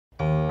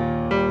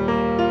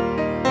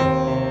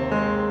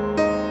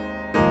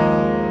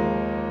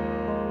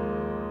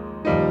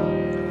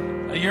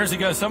years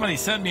ago, somebody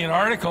sent me an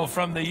article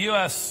from the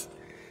U.S.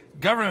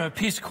 Government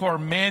Peace Corps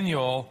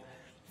manual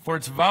for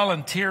its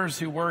volunteers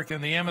who work in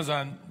the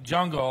Amazon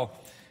jungle.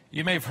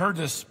 You may have heard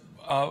this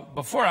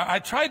before. I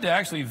tried to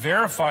actually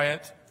verify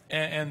it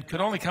and could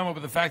only come up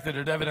with the fact that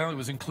it evidently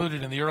was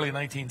included in the early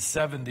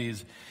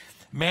 1970s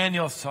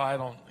manual, so I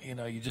don't,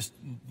 you just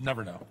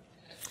never know.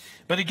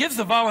 But it gives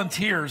the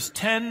volunteers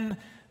 10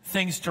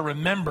 things to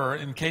remember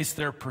in case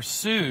they're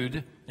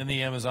pursued in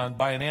the Amazon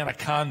by an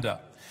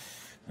anaconda.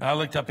 I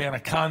looked up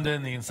anaconda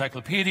in the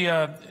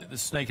encyclopedia. The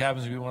snake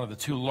happens to be one of the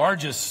two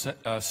largest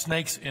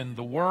snakes in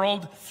the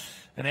world.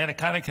 An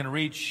anaconda can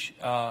reach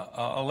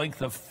a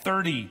length of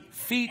 30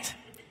 feet,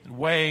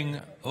 weighing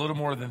a little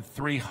more than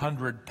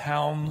 300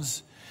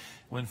 pounds.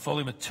 When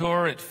fully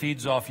mature, it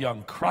feeds off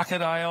young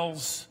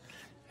crocodiles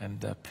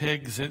and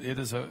pigs. It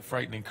is a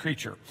frightening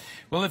creature.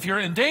 Well, if you're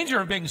in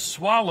danger of being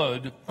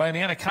swallowed by an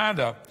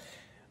anaconda,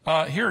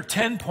 here are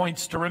 10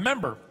 points to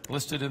remember,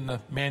 listed in the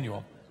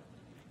manual.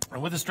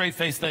 And with a straight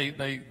face,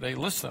 they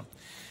list them.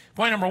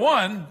 Point number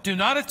 1, do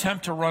not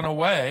attempt to run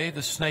away.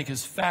 The snake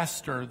is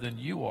faster than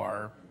you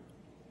are.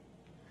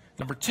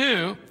 Number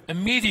 2,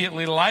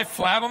 immediately lie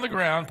flat on the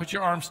ground. Put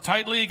your arms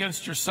tightly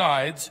against your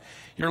sides,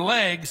 your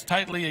legs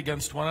tightly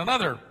against one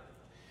another.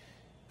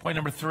 Point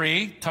number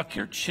 3, tuck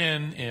your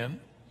chin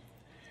in.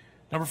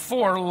 Number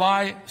 4,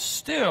 lie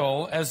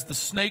still as the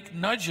snake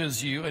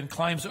nudges you and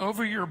climbs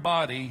over your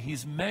body.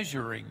 He's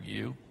measuring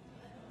you.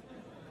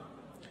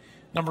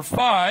 Number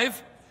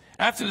 5,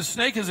 after the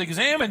snake has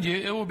examined you,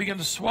 it will begin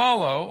to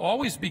swallow,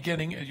 always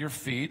beginning at your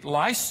feet.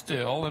 Lie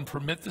still and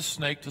permit the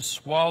snake to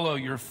swallow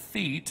your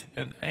feet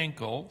and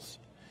ankles.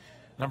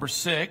 Number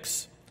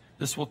 6,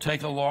 this will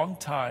take a long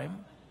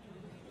time.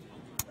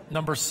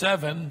 Number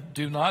 7,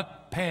 do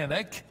not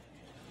panic.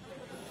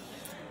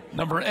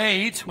 Number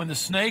 8, when the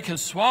snake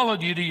has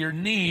swallowed you to your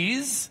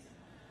knees,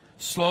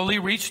 slowly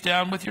reach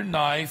down with your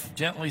knife,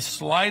 gently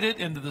slide it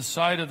into the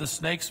side of the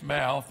snake's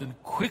mouth, and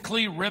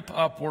quickly rip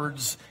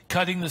upwards,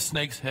 cutting the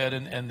snake's head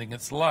and ending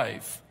its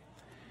life.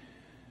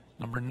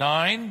 Number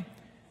 9,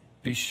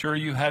 be sure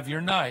you have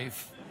your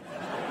knife.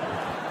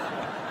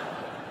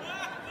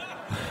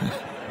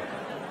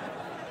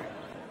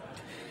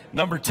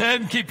 Number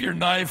 10, keep your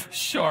knife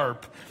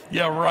sharp.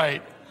 Yeah,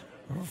 right.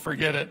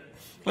 Forget it.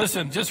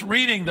 Listen, just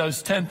reading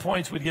those 10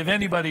 points would give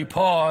anybody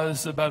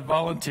pause about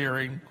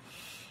volunteering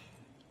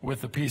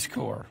with the Peace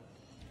Corps.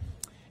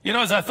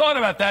 As I thought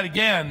about that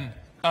again,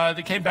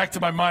 that came back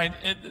to my mind.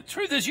 The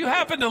truth is, you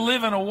happen to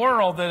live in a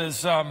world that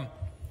is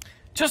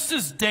just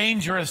as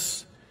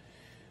dangerous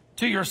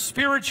to your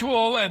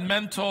spiritual and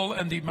mental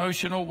and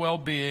emotional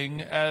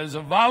well-being as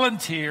a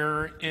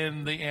volunteer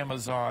in the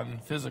Amazon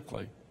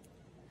physically.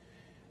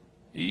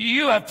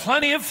 You have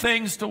plenty of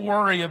things to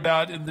worry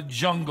about in the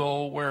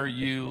jungle where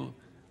you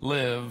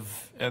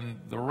live and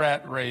the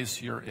rat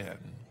race you're in.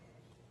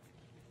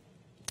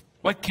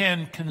 What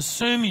can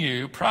consume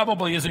you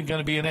probably isn't going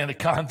to be an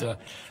anaconda,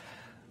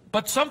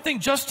 but something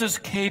just as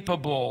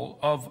capable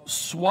of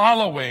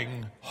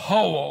swallowing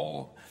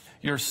whole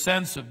your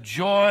sense of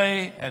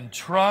joy and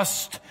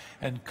trust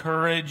and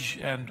courage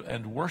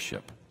and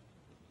worship.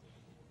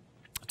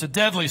 It's a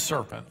deadly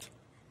serpent.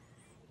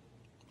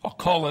 I'll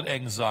call it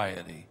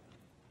anxiety.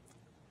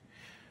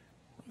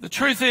 The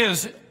truth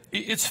is,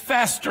 it's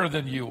faster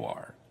than you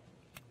are.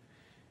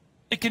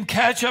 It can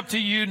catch up to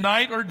you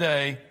night or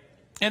day,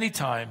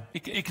 anytime.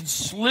 It can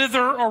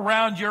slither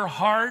around your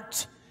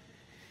heart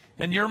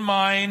and your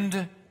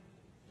mind.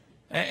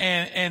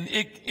 And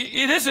it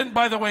isn't,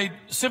 by the way,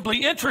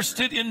 simply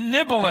interested in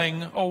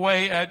nibbling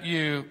away at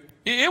you.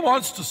 It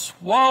wants to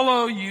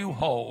swallow you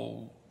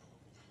whole.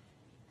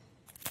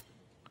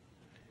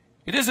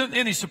 It isn't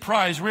any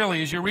surprise,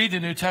 really, as you read the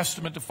New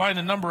Testament, to find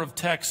a number of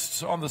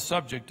texts on the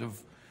subject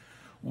of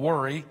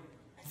worry.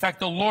 In fact,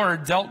 the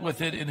Lord dealt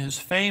with it in his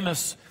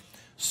famous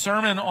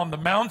Sermon on the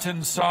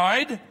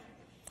Mountainside.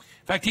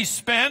 In fact, he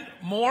spent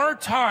more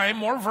time,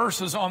 more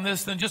verses on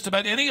this than just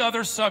about any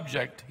other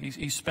subject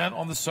he spent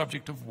on the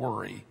subject of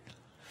worry.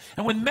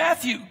 And when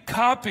Matthew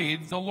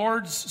copied the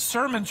Lord's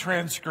sermon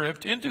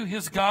transcript into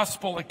his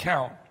gospel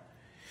account,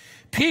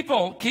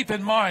 people, keep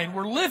in mind,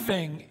 were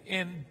living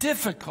in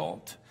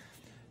difficult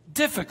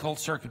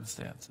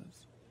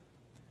circumstances.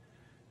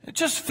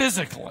 Just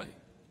physically.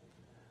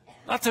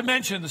 Not to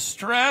mention the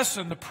stress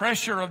and the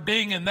pressure of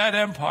being in that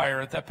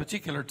empire at that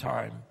particular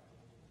time.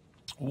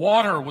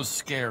 Water was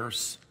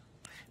scarce.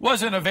 It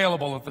wasn't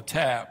available at the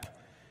tap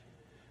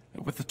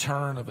with the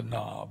turn of a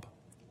knob.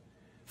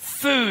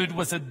 Food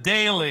was a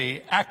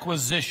daily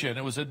acquisition.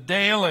 It was a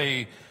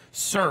daily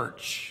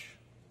search.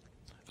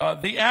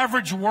 The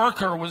average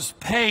worker was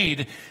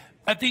paid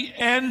at the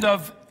end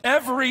of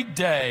every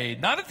day,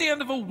 not at the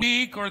end of a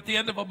week or at the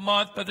end of a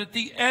month, but at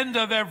the end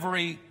of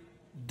every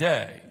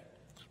day,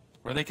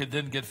 where they could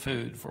then get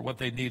food for what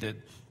they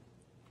needed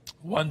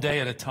one day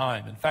at a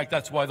time. In fact,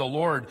 that's why the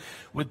Lord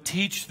would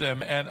teach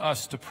them and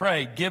us to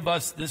pray, give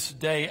us this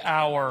day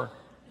our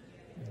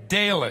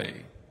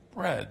daily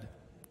bread.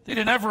 They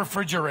didn't have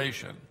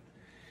refrigeration.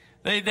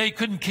 They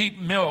couldn't keep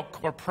milk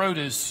or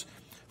produce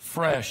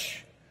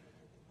fresh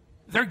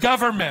Their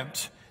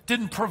government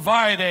didn't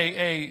provide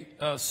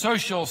a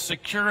social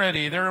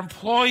security. Their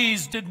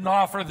employees didn't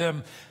offer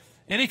them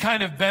any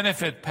kind of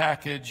benefit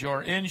package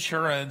or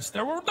insurance.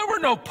 There were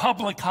no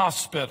public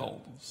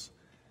hospitals.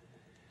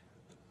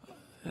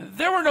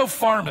 There were no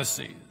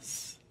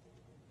pharmacies.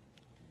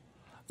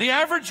 The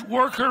average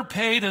worker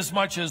paid as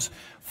much as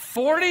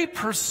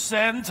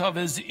 40% of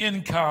his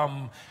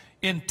income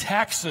in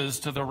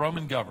taxes to the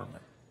Roman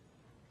government.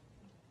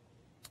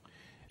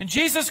 And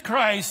Jesus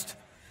Christ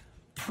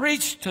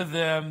preached to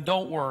them,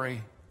 don't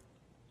worry.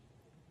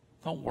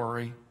 Don't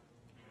worry.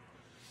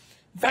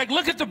 In fact,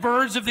 look at the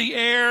birds of the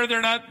air.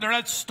 They're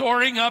not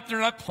storing up. They're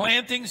not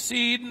planting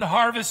seed and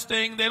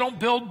harvesting. They don't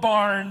build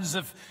barns.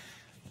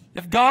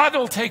 If God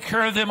will take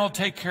care of them, He'll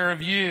take care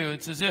of you.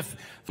 It's as if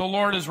the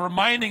Lord is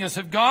reminding us,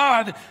 if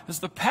God has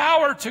the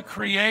power to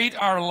create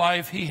our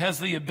life, He has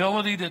the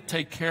ability to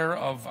take care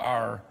of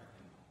our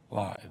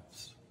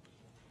lives.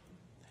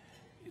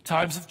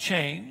 Times have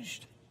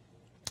changed,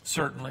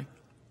 certainly.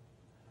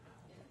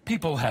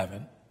 People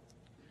haven't.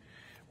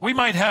 We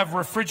might have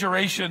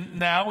refrigeration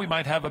now. We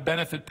might have a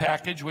benefit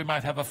package. We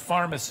might have a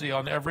pharmacy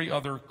on every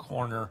other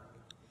corner.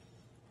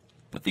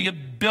 But the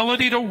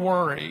ability to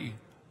worry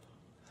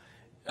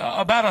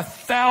about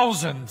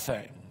 1,000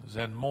 things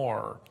and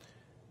more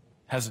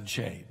hasn't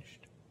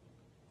changed.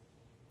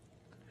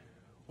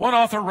 One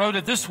author wrote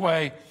it this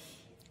way: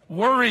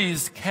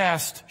 worries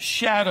cast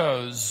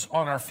shadows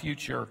on our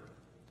future.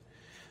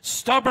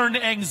 Stubborn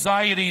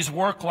anxieties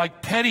work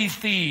like petty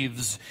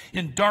thieves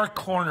in dark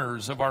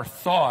corners of our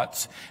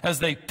thoughts as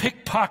they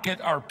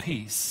pickpocket our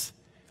peace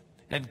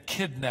and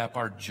kidnap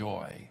our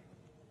joy.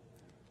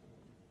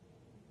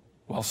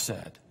 Well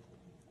said.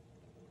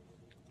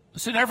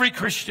 Listen, every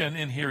Christian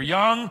in here,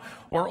 young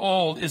or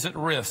old, is at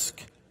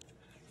risk.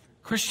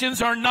 Christians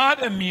are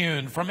not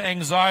immune from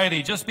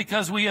anxiety just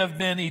because we have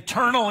been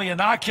eternally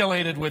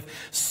inoculated with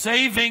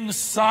saving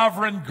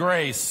sovereign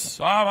grace.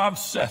 I'm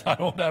set. I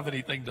don't have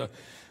anything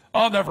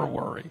I'll never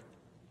worry.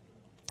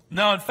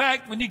 No, in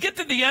fact, when you get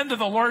to the end of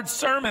the Lord's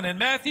sermon in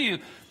Matthew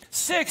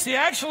 6, He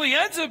actually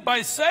ends it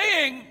by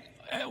saying,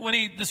 when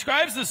He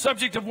describes the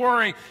subject of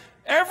worry,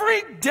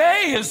 every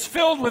day is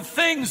filled with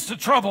things to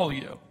trouble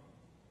you.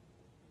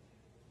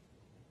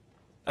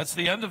 That's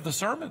the end of the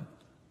sermon.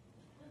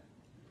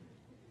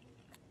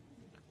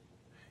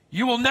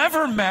 You will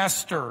never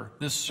master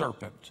this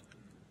serpent.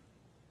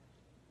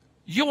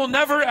 You will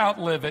never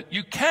outlive it.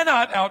 You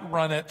cannot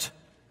outrun it.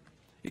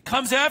 It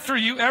comes after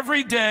you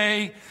every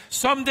day,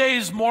 some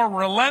days more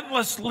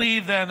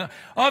relentlessly than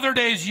other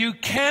days. You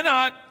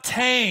cannot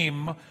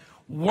tame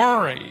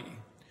worry.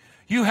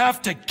 You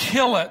have to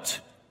kill it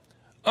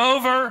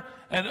over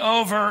and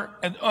over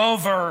and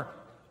over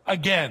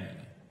again.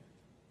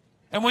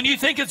 And when you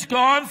think it's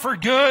gone for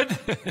good,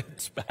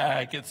 it's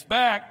back. It's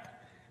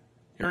back.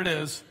 Here it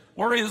is.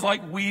 Worry is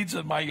like weeds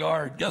in my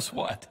yard. Guess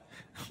what?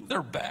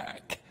 They're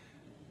back.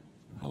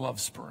 I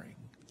love spring.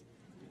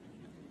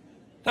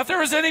 Now, if there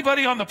was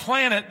anybody on the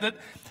planet that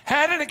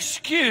had an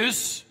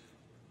excuse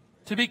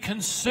to be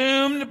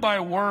consumed by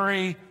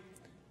worry,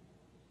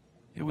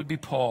 it would be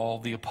Paul,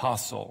 the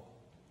apostle.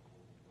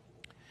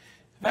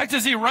 In fact,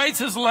 as he writes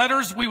his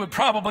letters, we would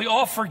probably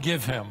all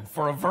forgive him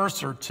for a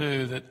verse or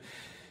two that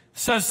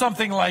says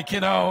something like,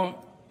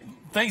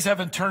 things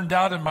haven't turned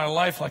out in my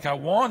life like I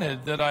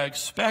wanted, that I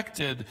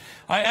expected.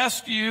 I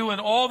asked you and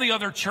all the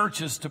other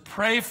churches to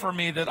pray for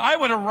me that I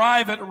would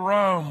arrive at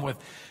Rome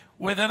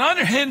with an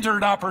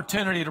unhindered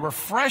opportunity to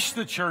refresh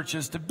the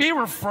churches, to be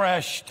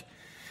refreshed,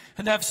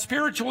 and to have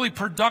spiritually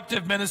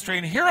productive ministry.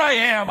 And here I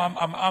am.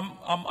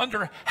 I'm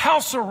under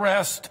house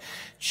arrest,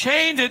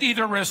 chained at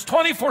either wrist,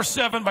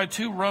 24/7 by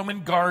 2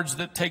 Roman guards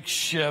that take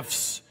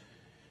shifts.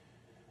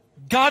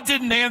 God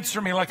didn't answer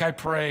me like I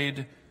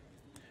prayed.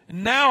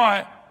 And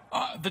now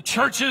the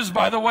churches,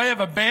 by the way,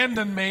 have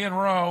abandoned me in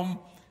Rome.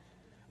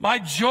 My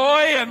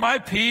joy and my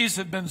peace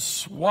have been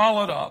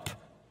swallowed up.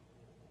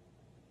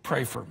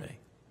 Pray for me.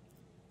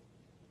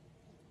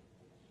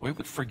 We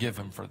would forgive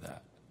him for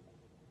that.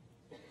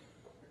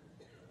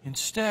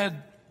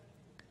 Instead,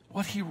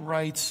 what he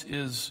writes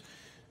is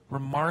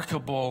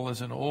remarkable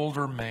as an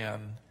older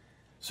man.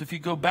 So if you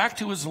go back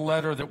to his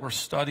letter that we're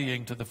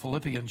studying to the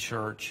Philippian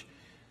church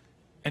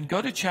and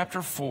go to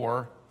chapter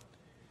 4,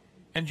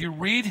 and you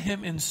read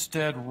him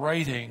instead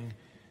writing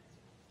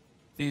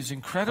these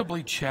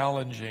incredibly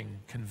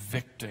challenging,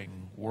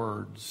 convicting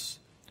words.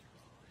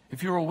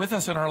 If you were with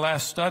us in our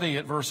last study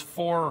at verse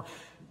 4,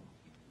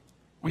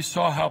 we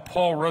saw how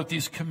Paul wrote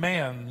these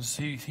commands.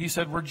 He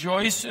said,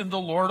 rejoice in the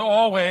Lord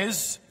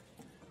always.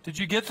 Did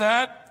you get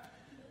that?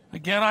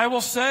 Again, I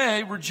will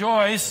say,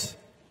 rejoice.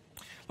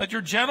 Let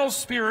your gentle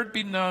spirit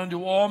be known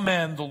to all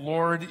men. The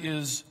Lord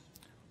is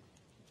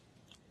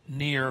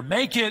near.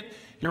 Make it,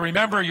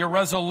 remember, your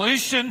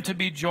resolution to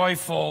be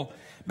joyful.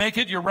 Make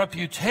it your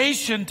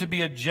reputation to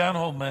be a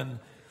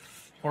gentleman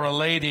or a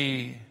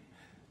lady.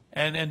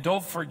 And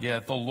don't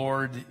forget, the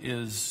Lord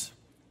He's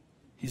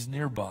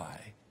nearby.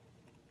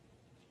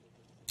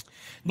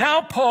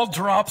 Now Paul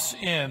drops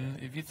in,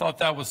 if you thought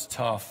that was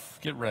tough,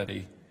 get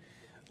ready.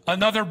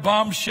 Another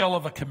bombshell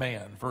of a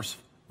command, verse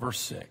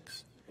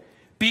 6.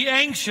 Be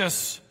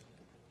anxious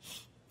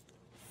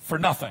for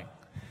nothing.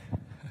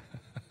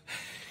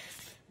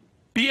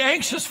 Be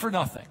anxious for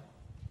nothing.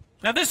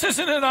 Now, this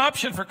isn't an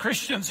option for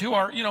Christians who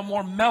are,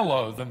 more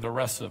mellow than the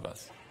rest of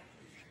us.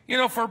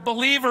 For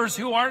believers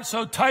who aren't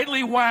so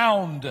tightly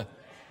wound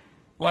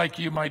like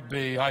you might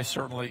be, I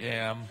certainly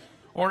am,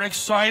 or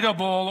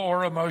excitable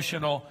or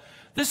emotional.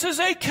 This is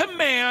a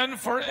command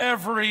for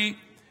every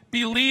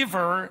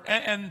believer.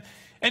 And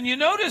you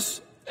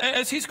notice,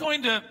 as he's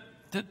going to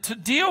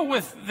deal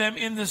with them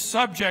in this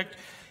subject,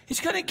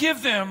 he's going to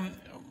give them,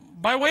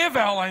 by way of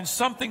outline,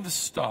 something to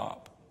stop.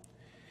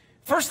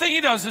 First thing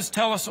he does is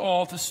tell us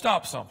all to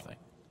stop something.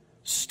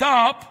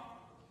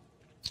 Stop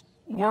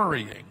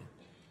worrying.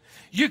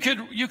 You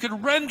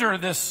could render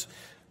this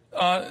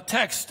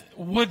text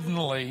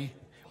woodenly,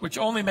 which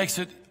only makes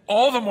it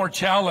all the more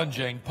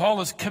challenging.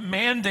 Paul is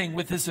commanding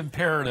with this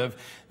imperative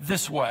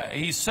this way.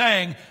 He's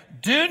saying,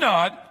 do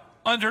not,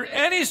 under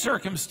any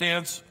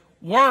circumstance,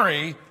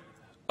 worry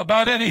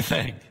about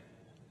anything.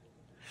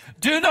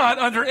 Do not,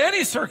 under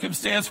any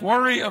circumstance,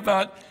 worry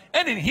about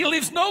anything. He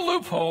leaves no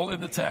loophole in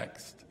the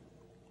text.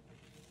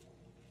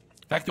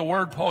 In fact, the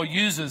word Paul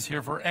uses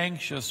here for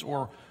anxious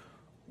or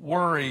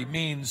worry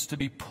means to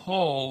be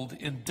pulled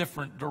in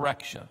different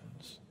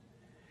directions.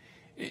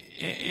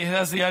 It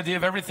has the idea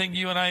of everything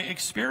you and I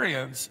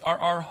experience.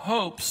 Our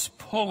hopes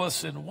pull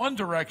us in one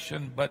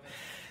direction, but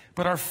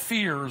our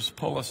fears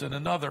pull us in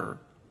another.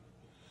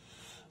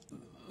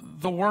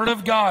 The Word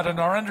of God and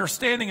our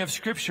understanding of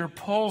Scripture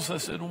pulls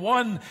us in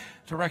one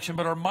direction,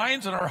 but our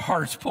minds and our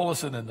hearts pull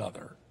us in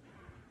another.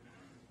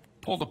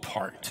 Pulled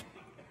apart.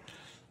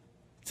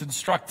 It's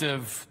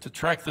instructive to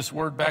track this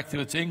word back to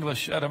its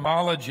English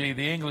etymology.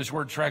 The English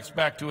word tracks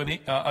back to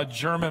a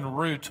German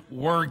root,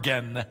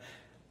 "wergen,"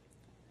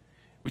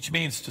 which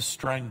means to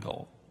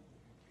strangle,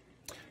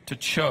 to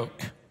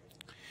choke.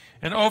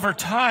 And over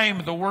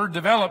time, the word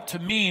developed to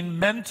mean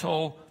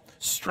mental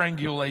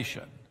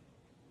strangulation,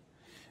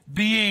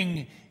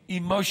 being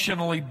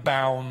emotionally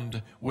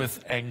bound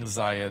with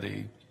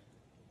anxiety.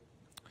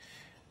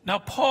 Now,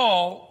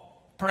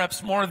 Paul,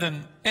 perhaps more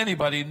than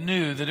anybody,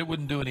 knew that it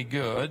wouldn't do any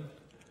good.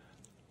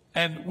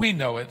 And we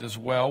know it as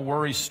well.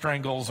 Worry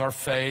strangles our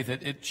faith.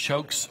 It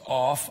chokes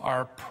off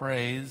our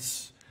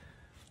praise.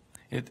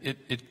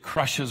 It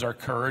crushes our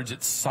courage.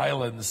 It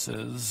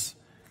silences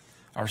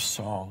our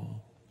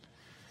song.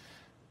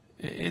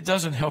 It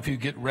doesn't help you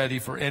get ready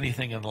for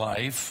anything in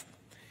life.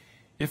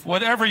 If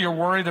whatever you're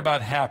worried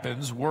about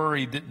happens,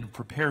 worry didn't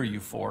prepare you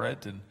for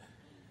it. And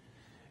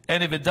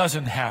if it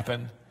doesn't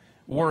happen,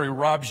 worry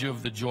robs you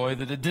of the joy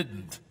that it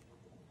didn't.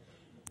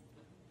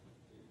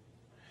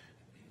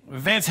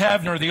 Vance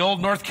Havner, the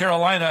old North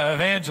Carolina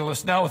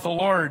evangelist, now with the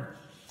Lord,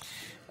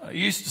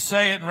 used to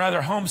say it in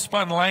rather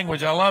homespun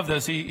language. I love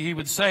this. He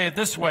would say it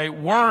this way: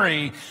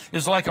 worry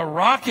is like a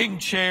rocking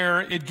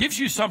chair. It gives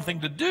you something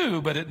to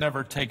do, but it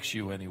never takes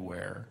you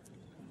anywhere.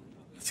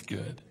 That's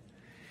good.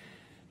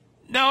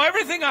 Now,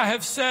 everything I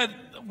have said,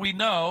 we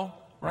know,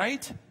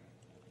 right?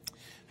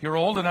 If you're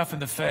old enough in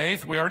the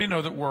faith, we already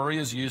know that worry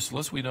is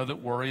useless. We know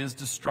that worry is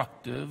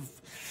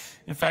destructive.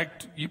 In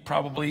fact, you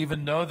probably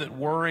even know that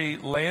worry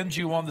lands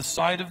you on the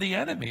side of the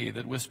enemy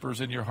that whispers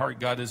in your heart,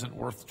 God isn't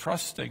worth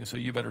trusting, so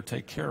you better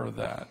take care of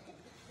that.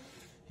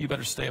 You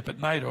better stay up at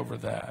night over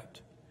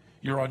that.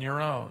 You're on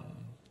your own.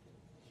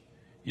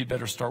 You'd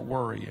better start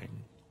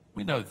worrying.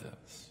 We know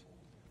this.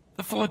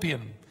 The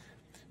Philippian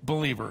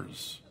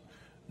believers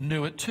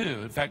knew it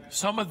too. In fact,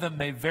 some of them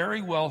may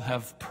very well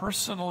have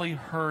personally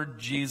heard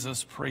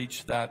Jesus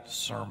preach that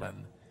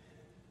sermon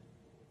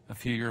a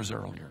few years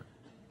earlier.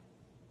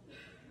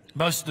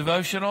 Most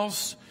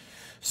devotionals,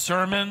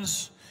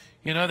 sermons,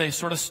 they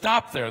sort of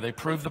stop there. They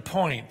prove the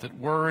point that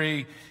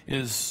worry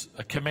is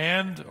a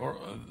command, or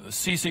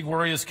ceasing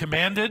worry is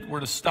commanded. We're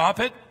to stop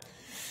it.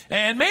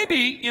 And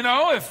maybe,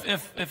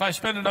 if I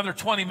spend another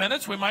 20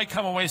 minutes, we might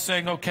come away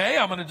saying, okay,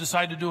 I'm going to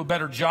decide to do a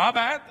better job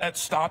at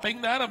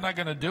stopping that. I'm not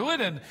going to do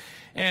it. And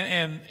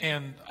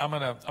I'm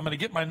going to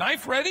get my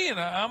knife ready, and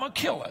I'm going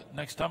to kill it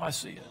next time I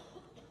see it.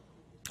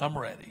 I'm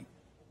ready.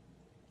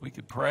 We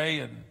could pray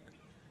and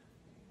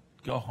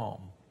go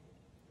home.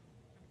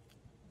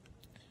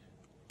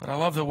 But I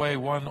love the way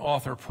one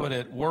author put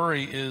it.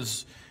 Worry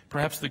is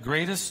perhaps the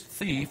greatest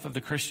thief of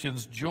the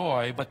Christian's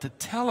joy, but to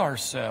tell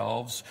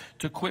ourselves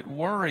to quit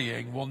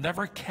worrying will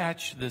never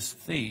catch this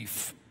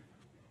thief.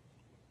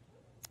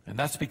 And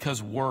that's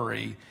because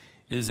worry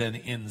is an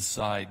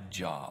inside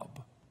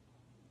job.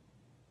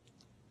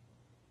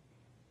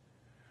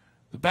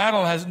 The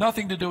battle has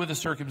nothing to do with the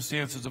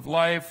circumstances of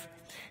life.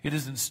 It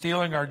isn't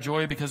stealing our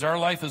joy, because our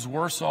life is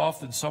worse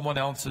off than someone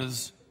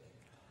else's.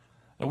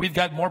 We've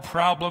got more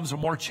problems or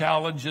more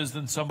challenges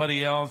than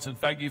somebody else. In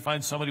fact, you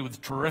find somebody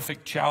with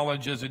terrific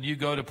challenges and you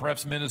go to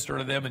perhaps minister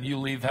to them and you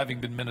leave having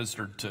been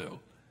ministered to.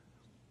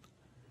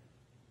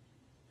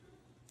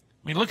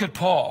 I mean, look at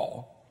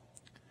Paul.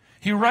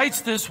 He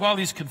writes this while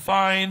he's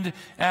confined,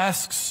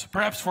 asks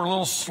perhaps for a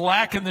little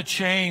slack in the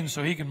chain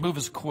so he can move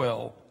his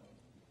quill.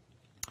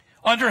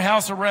 under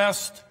house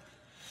arrest,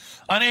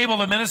 unable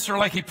to minister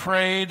like he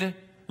prayed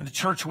in the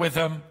church with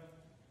him.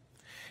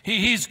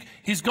 He's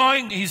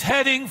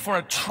heading for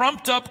a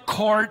trumped-up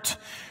court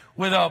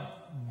with a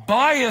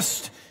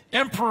biased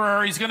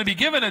emperor. He's going to be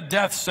given a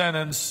death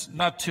sentence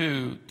not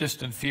too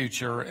distant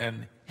future,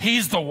 and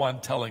he's the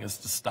one telling us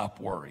to stop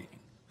worrying.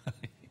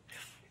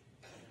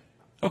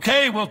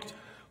 Okay, well,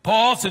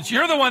 Paul, since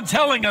you're the one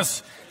telling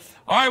us,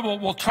 all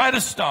right, we'll try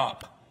to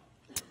stop.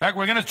 In fact,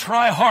 we're going to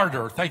try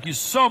harder. Thank you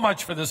so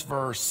much for this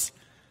verse.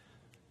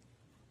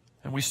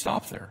 And we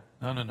stop there.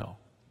 No.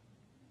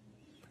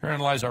 Herein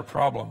lies our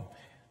problem.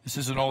 This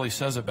isn't all he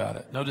says about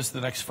it. Notice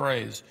the next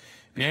phrase.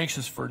 Be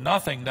anxious for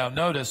nothing. Now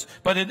notice,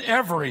 but in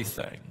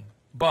everything.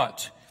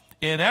 But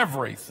in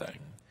everything.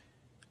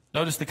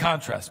 Notice the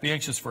contrast. Be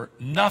anxious for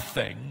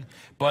nothing,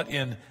 but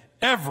in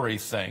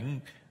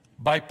everything.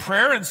 By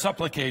prayer and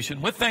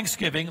supplication, with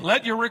thanksgiving,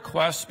 let your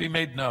requests be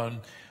made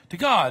known to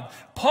God.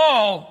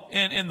 Paul,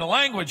 in the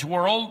language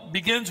world,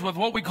 begins with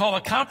what we call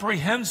a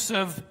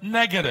comprehensive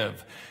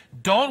negative.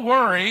 Don't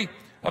worry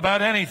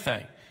about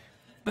anything.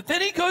 But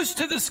then he goes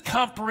to this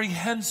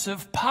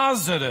comprehensive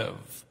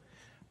positive.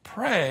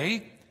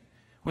 Pray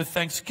with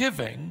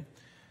thanksgiving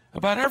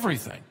about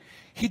everything.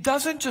 He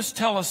doesn't just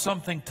tell us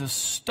something to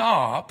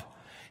stop.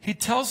 He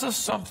tells us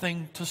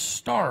something to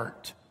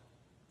start.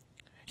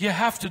 You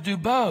have to do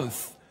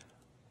both.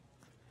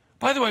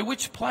 By the way,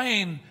 which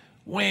plane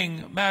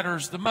wing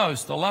matters the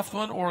most, the left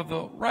one or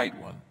the right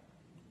one?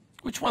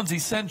 Which one's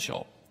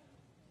essential?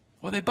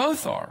 Well, they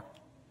both are.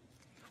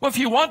 Well, if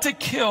you want to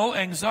kill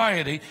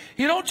anxiety,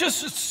 you don't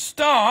just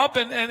stop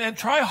and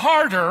try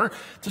harder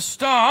to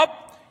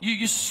stop.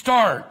 You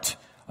start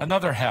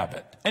another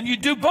habit. And you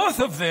do both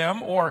of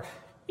them or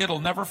it'll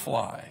never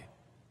fly.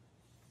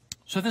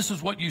 So this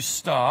is what you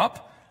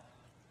stop,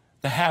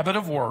 the habit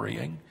of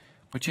worrying.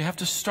 But you have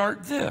to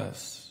start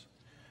this,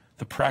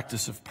 the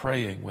practice of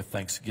praying with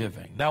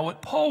thanksgiving. Now,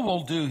 what Paul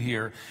will do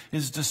here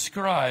is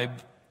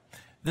describe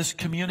this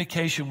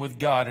communication with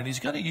God. And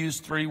he's going to use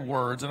 3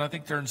 words, and I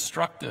think they're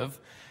instructive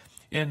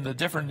in the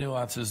different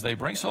nuances they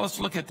bring. So let's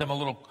look at them a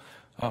little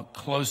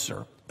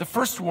closer. The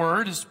first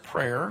word is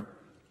prayer.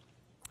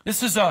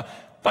 This is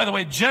by the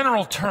way,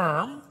 general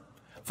term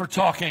for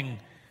talking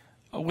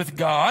with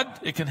God.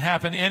 It can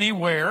happen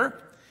anywhere,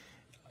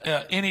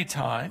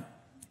 anytime.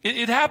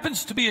 It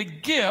happens to be a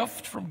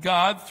gift from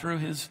God through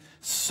his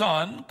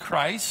Son,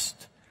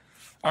 Christ,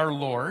 our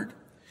Lord.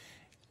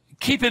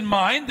 Keep in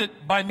mind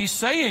that by me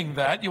saying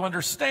that, you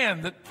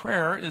understand that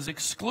prayer is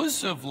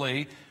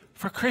exclusively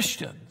for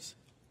Christians.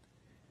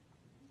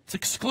 It's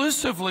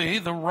exclusively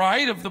the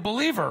right of the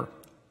believer.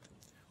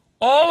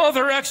 All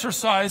other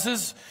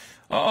exercises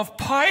of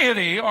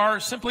piety are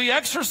simply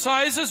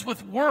exercises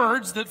with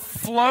words that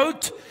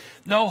float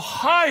no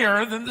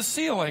higher than the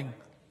ceiling.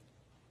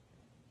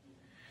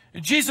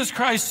 Jesus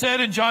Christ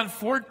said in John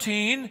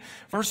 14,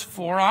 verse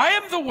 4, I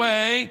am the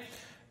way,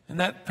 in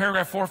that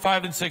paragraph 4,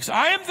 5, and 6,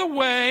 I am the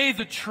way,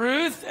 the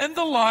truth, and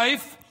the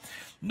life.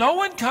 No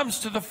one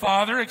comes to the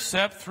Father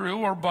except through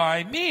or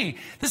by me.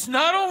 This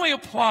not only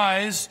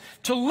applies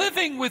to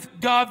living with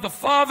God the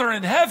Father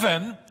in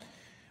heaven,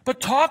 but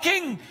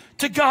talking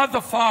to God the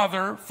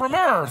Father from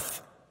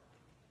earth.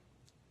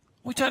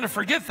 We tend to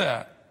forget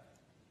that.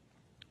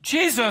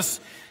 Jesus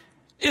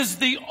is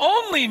the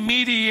only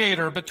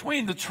mediator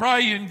between the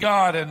triune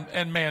God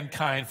and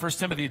mankind. 1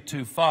 Timothy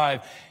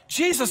 2:5.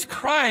 Jesus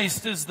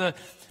Christ is the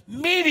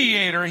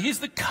mediator. He's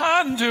the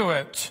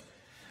conduit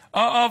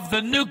of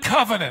the new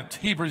covenant.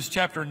 Hebrews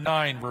chapter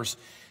 9, verse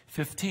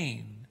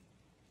 15.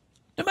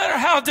 No matter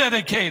how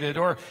dedicated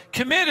or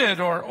committed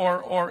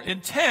or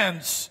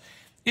intense,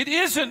 it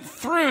isn't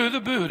through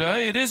the Buddha,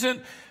 it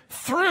isn't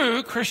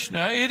through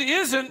Krishna, it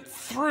isn't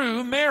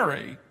through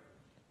Mary.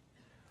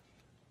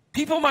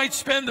 People might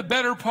spend the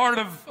better part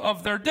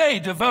of their day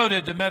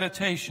devoted to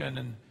meditation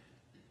and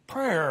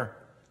prayer.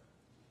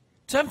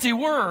 It's empty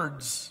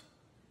words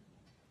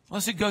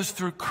unless it goes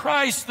through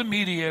Christ, the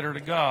mediator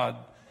to God,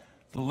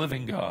 the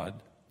living God.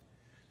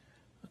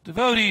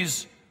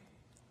 Devotees,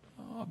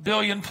 1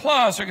 billion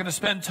plus, are going to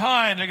spend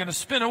time, they're going to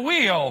spin a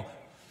wheel,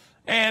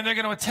 and they're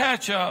going to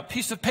attach a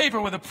piece of paper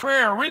with a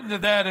prayer written to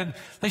that, and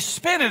they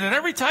spin it, and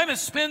every time it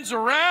spins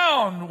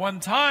around one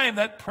time,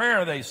 that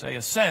prayer, they say,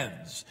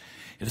 ascends.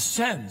 It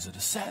ascends, it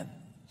ascends.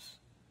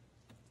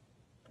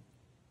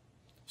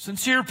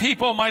 Sincere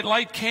people might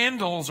light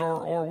candles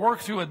or work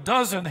through a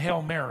dozen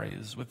Hail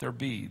Marys with their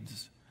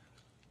beads.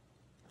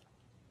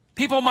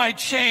 People might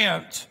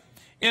chant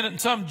in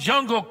some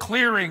jungle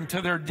clearing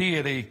to their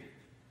deity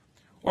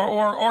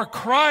or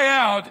cry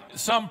out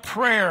some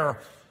prayer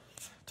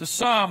to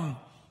some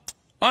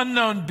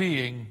unknown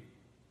being.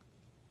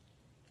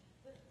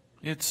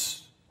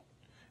 It's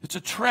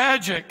a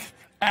tragic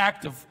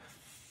act of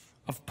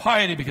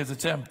piety because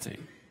it's empty.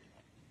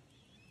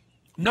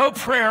 No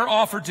prayer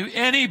offered to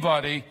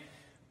anybody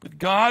but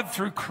God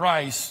through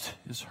Christ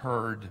is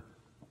heard.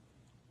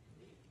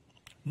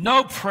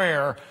 No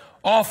prayer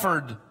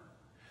offered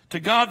to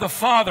God the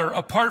Father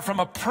apart from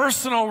a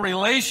personal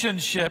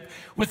relationship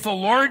with the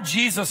Lord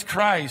Jesus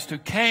Christ, who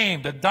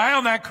came to die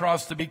on that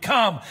cross to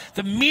become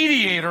the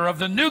mediator of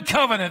the new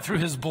covenant through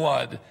his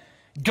blood,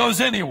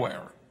 goes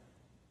anywhere.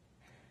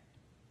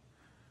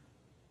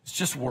 It's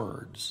just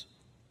words.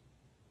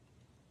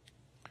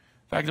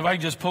 In fact, if I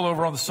can just pull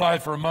over on the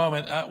side for a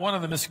moment, one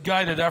of the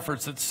misguided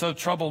efforts that so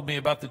troubled me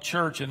about the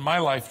church in my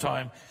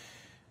lifetime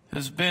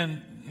has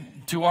been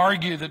to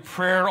argue that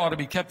prayer ought to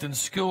be kept in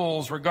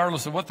schools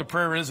regardless of what the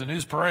prayer is and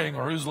who's praying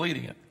or who's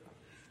leading it,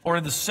 or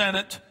in the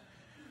Senate,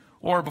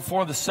 or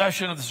before the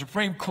session of the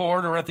Supreme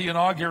Court, or at the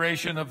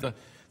inauguration of the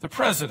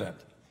president.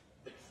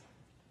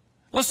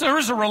 Unless there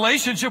is a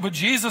relationship with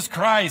Jesus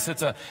Christ,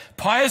 it's a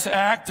pious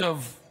act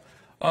of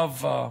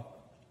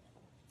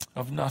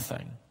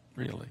nothing,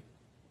 really.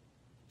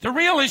 The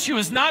real issue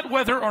is not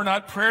whether or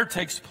not prayer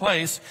takes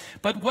place,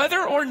 but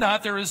whether or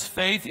not there is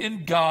faith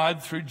in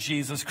God through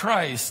Jesus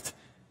Christ.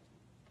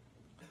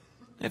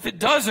 If it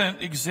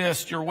doesn't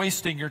exist, you're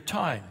wasting your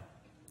time.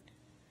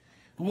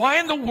 Why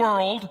in the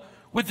world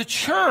would the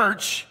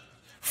church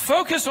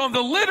focus on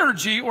the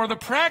liturgy or the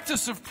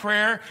practice of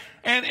prayer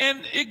and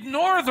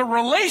ignore the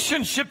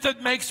relationship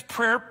that makes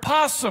prayer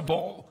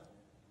possible?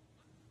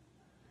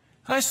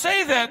 I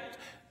say that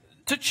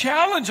to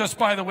challenge us,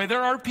 by the way.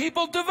 There are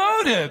people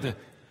devoted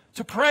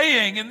to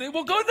praying, and they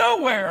will go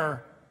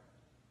nowhere.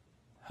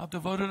 How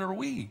devoted are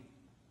we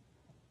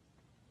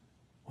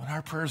when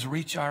our prayers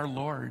reach our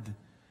Lord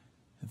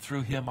and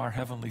through him our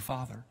Heavenly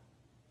Father?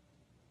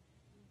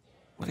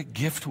 What a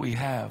gift we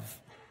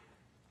have.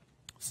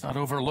 Let's not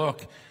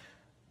overlook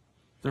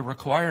the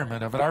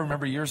requirement of it. I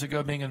remember years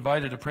ago being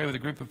invited to pray with a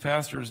group of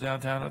pastors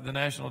downtown at the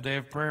National Day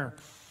of Prayer.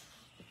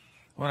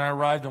 When I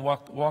arrived and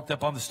walked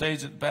up on the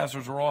stage, the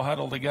pastors were all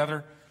huddled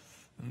together,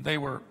 and they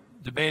were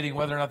debating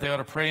whether or not they ought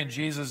to pray in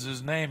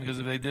Jesus' name, because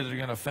if they did, they're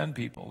going to offend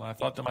people. And I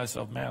thought to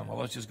myself, man, well,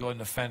 let's just go ahead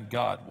and offend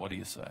God. What do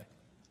you say?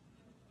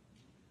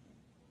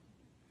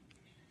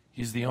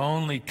 He's the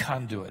only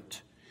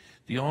conduit,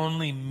 the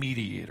only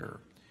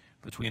mediator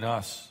between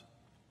us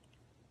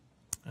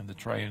and the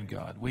triune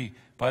God. We,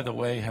 by the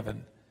way, have a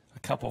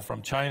couple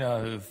from China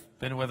who've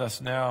been with us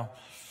now,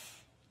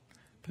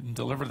 been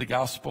delivered the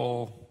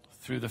gospel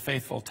through the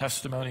faithful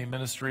testimony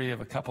ministry of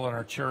a couple in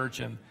our church.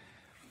 And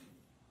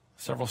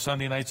several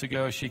Sunday nights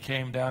ago, she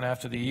came down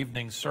after the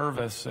evening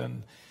service,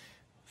 and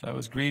I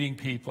was greeting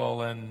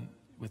people, and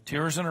with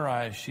tears in her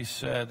eyes, she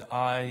said,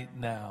 "I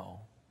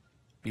now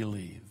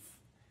believe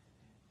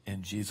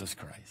in Jesus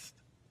Christ."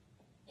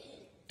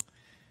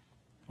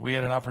 We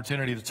had an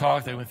opportunity to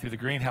talk. They went through the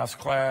greenhouse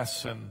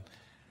class, and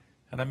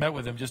I met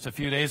with them just a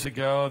few days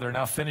ago. They're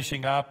now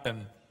finishing up,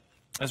 and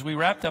as we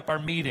wrapped up our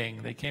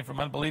meeting, they came from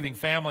unbelieving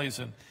families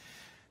and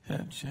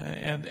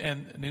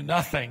knew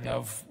nothing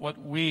of what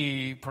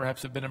we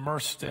perhaps have been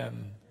immersed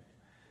in.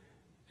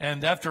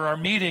 And after our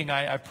meeting,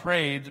 I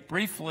prayed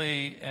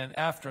briefly, and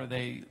after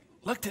they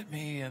looked at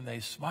me and they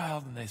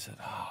smiled and they said,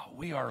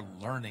 we are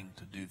learning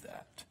to do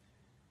that.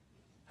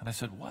 And I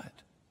said,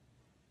 what?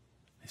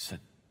 They said,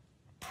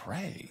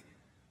 pray,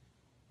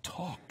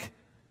 talk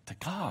to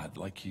God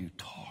like you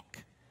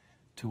talk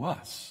to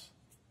us.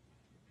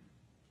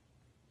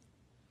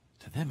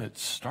 To them,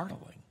 it's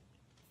startling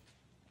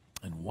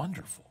and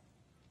wonderful.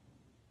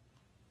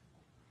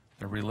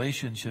 The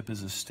relationship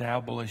is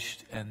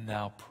established, and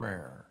now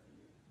prayer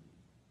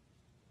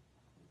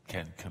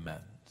can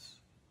commence.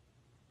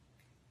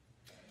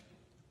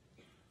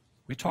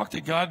 We talk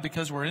to God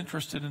because we're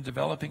interested in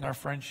developing our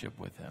friendship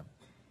with him.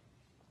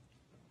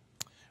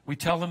 We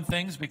tell him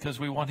things because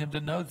we want him to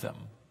know them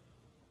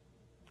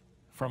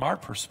from our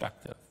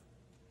perspective,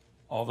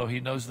 although he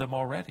knows them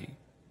already.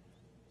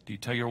 Do you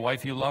tell your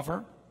wife you love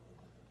her?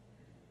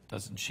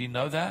 Doesn't she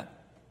know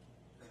that?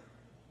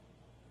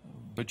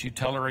 But you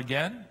tell her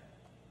again,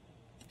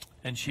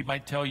 and she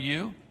might tell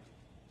you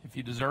if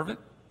you deserve it.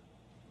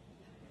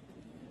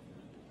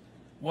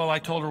 Well, I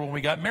told her when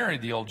we got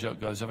married, the old joke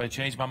goes, if I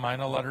change my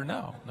mind, I'll let her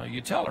know. No,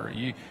 you tell her.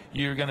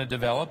 You're going to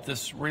develop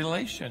this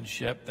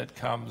relationship that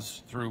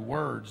comes through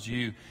words.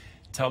 You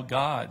tell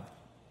God,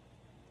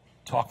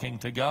 talking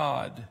to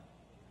God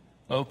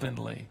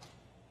openly,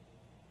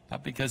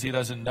 not because he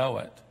doesn't know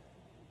it,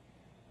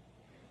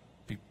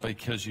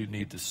 because you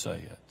need to say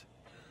it.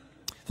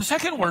 The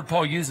second word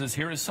Paul uses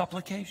here is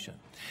supplication.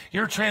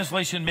 Your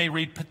translation may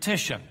read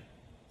petition.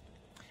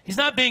 He's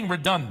not being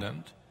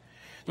redundant.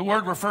 The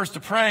word refers to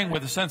praying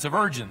with a sense of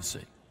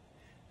urgency,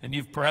 and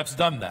you've perhaps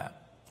done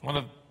that. One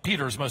of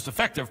Peter's most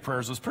effective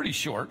prayers was pretty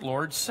short,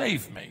 Lord,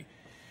 save me.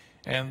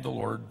 And the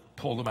Lord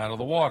pulled him out of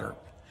the water.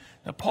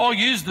 Now, Paul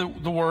used the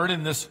word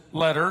in this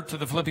letter to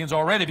the Philippians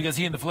already because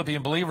he and the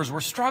Philippian believers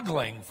were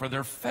struggling for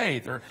their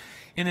faith. They're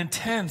in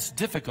intense,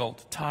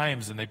 difficult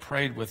times, and they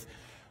prayed with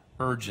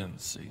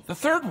urgency. The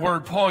third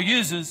word Paul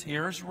uses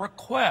here is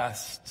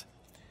request.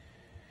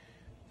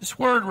 This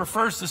word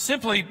refers to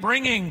simply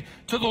bringing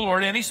to the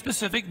Lord any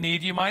specific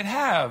need you might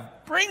have.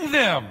 Bring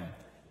them.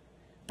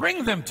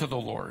 Bring them to the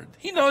Lord.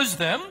 He knows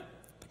them.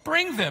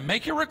 Bring them.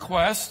 Make your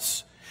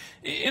requests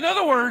In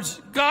other words,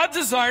 God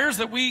desires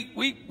that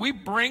we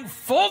bring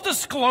full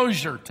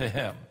disclosure to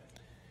him.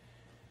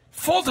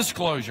 Full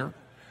disclosure,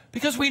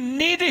 because we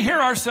need to hear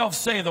ourselves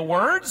say the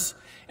words,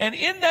 and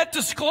in that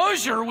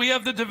disclosure, we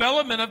have the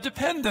development of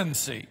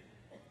dependency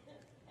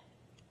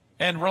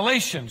and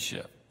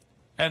relationship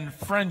and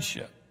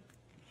friendship.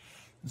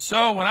 And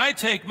so when I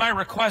take my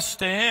requests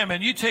to him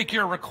and you take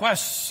your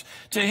requests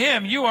to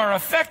him, you are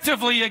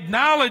effectively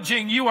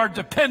acknowledging you are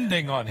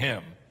depending on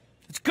him.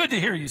 It's good to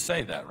hear you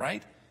say that,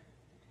 right?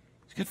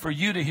 It's good for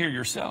you to hear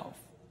yourself.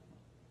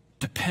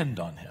 Depend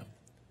on him.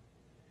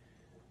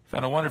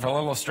 Found a wonderful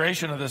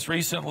illustration of this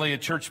recently. A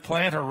church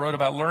planter wrote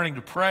about learning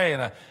to pray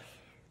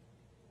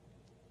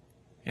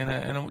in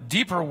a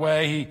deeper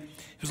way. He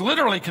was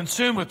literally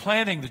consumed with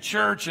planting the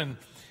church and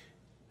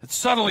had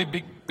subtly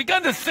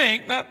begun to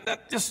think,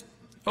 not just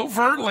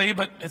overtly,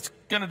 but it's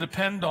going to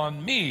depend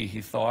on me,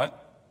 he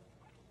thought.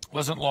 It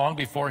wasn't long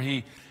before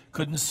he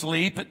couldn't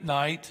sleep at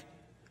night,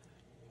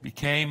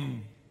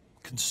 became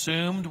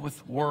consumed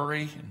with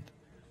worry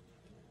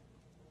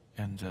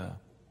and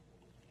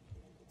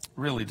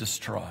really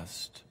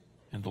distrust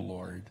in the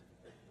Lord,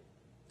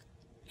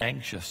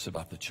 anxious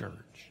about the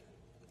church.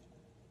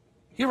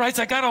 He writes,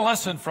 I got a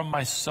lesson from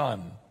my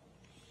son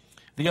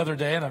the other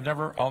day, and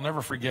I'll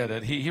never forget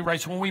it. He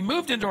writes, when we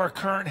moved into our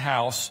current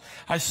house,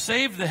 I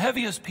saved the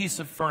heaviest piece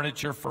of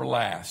furniture for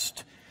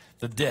last,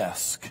 the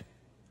desk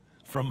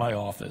from my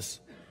office.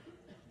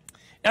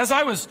 As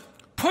I was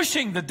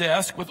pushing the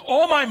desk with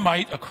all my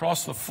might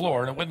across the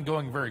floor, and it wasn't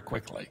going very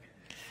quickly,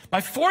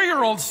 my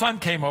 4-year-old son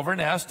came over and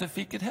asked if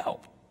he could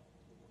help.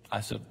 I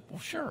said, well,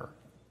 sure.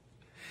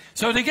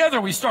 So together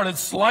we started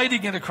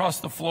sliding it across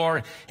the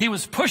floor. He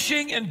was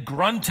pushing and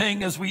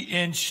grunting as we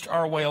inched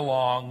our way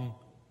along.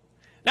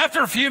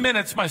 After a few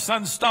minutes, my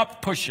son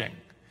stopped pushing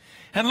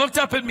and looked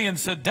up at me and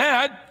said,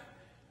 Dad,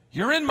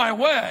 you're in my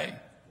way.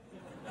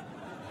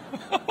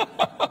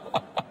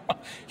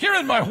 You're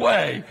in my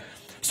way.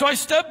 So I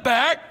stepped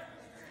back,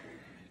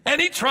 and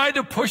he tried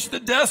to push the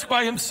desk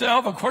by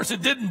himself. Of course,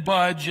 it didn't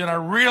budge, and I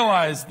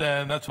realized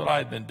then that's what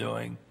I'd been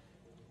doing.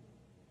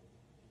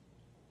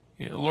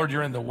 Lord,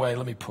 you're in the way.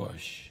 Let me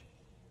push.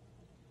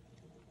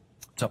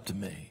 It's up to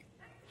me.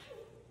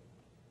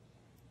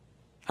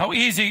 How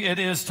easy it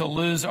is to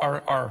lose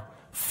our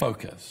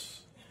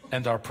focus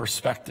and our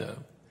perspective.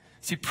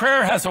 See,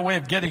 prayer has a way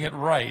of getting it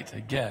right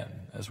again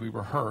as we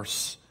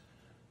rehearse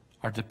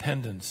our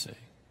dependency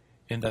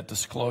in that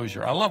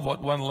disclosure. I love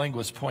what one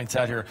linguist points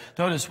out here.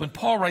 Notice when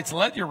Paul writes,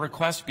 let your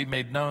requests be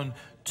made known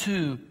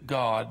to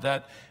God,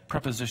 that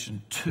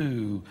preposition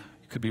to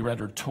could be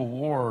rendered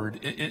toward.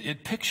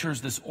 It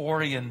pictures this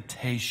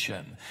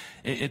orientation.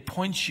 It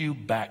points you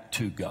back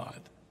to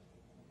God.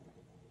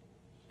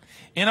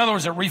 In other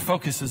words, it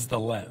refocuses the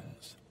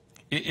lens.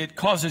 It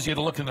causes you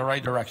to look in the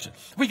right direction.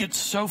 We get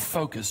so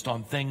focused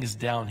on things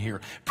down here.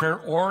 Prayer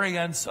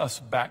orients us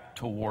back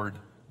toward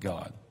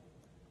God.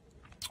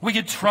 We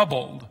get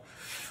troubled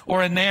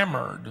or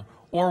enamored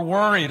or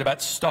worried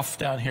about stuff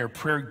down here.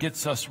 Prayer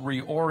gets us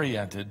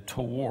reoriented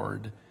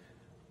toward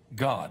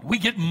God. We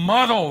get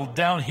muddled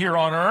down here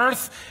on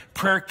earth.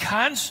 Prayer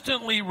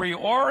constantly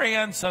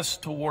reorients us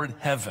toward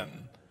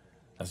heaven,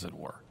 as it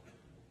were.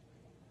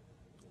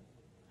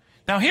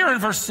 Now here in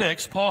verse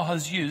 6, Paul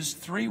has used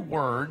 3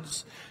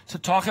 words to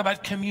talk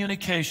about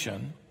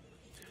communication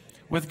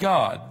with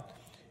God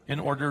in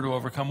order to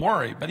overcome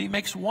worry. But he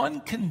makes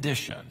one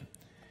condition.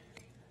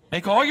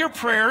 Make all your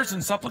prayers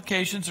and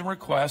supplications and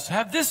requests.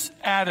 Have this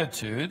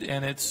attitude,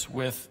 and it's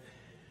with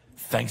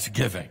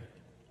thanksgiving.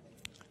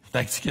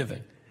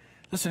 Thanksgiving.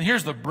 Listen,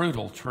 here's the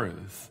brutal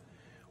truth.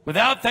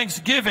 Without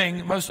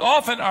thanksgiving, most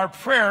often our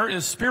prayer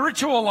is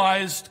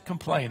spiritualized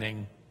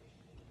complaining.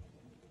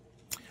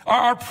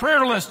 Our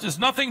prayer list is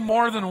nothing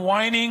more than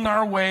whining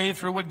our way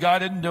through what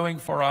God isn't doing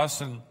for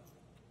us and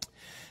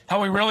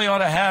how we really ought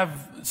to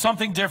have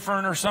something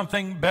different or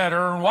something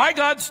better, and why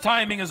God's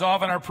timing is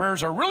off, and our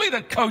prayers are really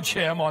to coach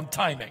him on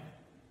timing.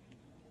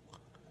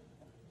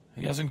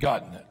 He hasn't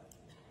gotten it.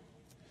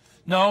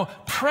 No,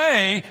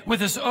 pray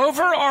with this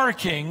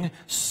overarching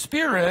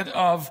spirit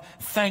of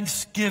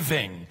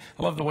thanksgiving.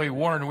 I love the way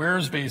Warren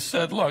Wiersbe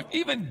said, look,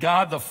 even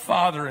God the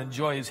Father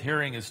enjoys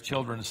hearing his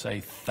children say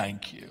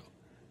thank you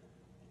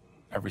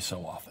every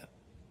so often.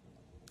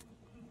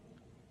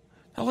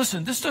 Now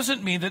listen, this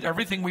doesn't mean that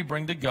everything we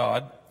bring to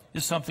God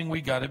is something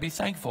we got to be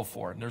thankful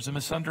for. And there's a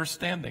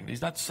misunderstanding.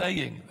 He's not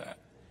saying that.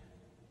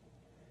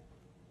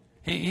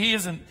 He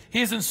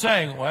isn't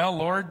saying, well,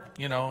 Lord,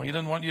 he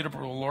doesn't want you to,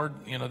 Lord,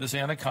 this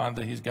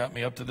anaconda, he's got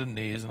me up to the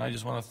knees, and I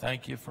just want to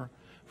thank you for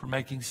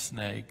making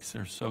snakes.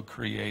 They're so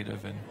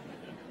creative and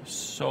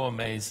so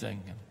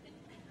amazing.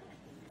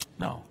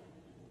 No.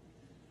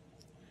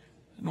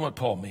 That's what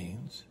Paul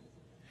means.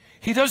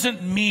 He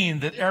doesn't mean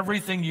that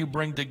everything you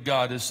bring to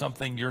God is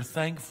something you're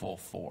thankful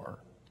for,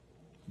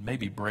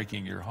 maybe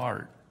breaking your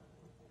heart.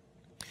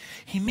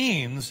 He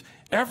means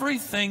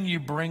everything you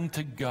bring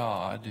to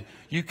God,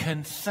 you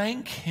can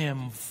thank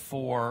him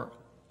for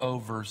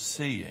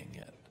overseeing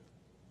it.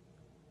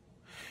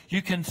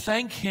 You can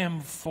thank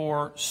him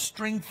for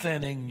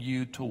strengthening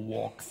you to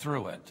walk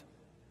through it.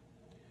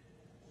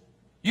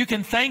 You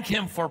can thank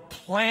him for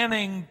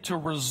planning to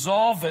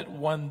resolve it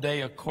one day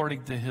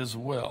according to his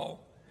will.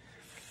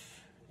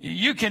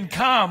 You can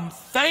come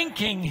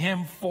thanking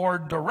him for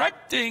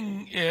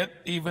directing it,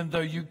 even though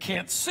you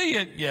can't see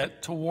it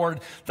yet, toward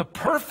the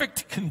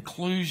perfect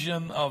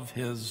conclusion of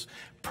his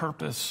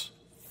purpose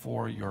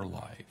for your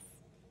life.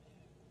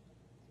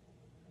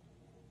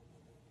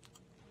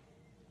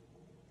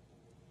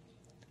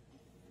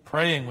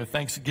 Praying with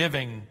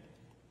thanksgiving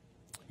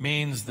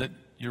means that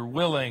you're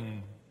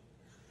willing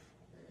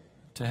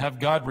to have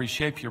God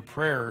reshape your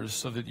prayers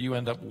so that you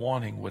end up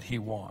wanting what he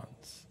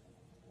wants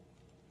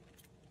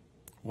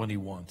when he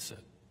wants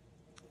it.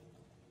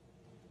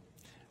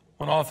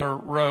 One author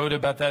wrote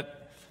about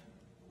that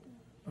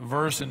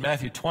verse in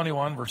Matthew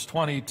 21, verse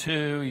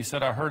 22. He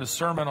said, I heard a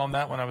sermon on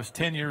that when I was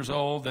 10 years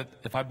old, that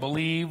if I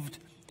believed,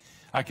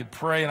 I could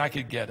pray and I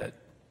could get it.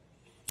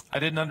 I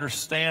didn't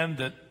understand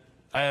that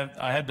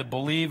I had to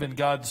believe in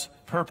God's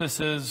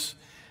purposes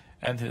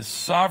and his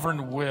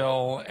sovereign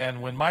will,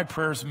 and when my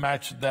prayers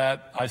matched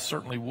that, I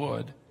certainly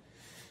would.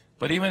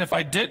 But even if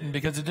I didn't,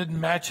 because it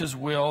didn't match his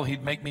will,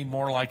 he'd make me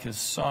more like his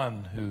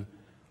son, who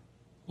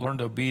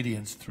learned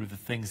obedience through the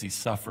things he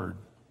suffered.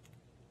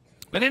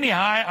 But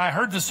anyhow, I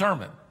heard the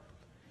sermon.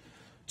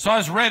 So I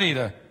was ready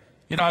to,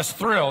 I was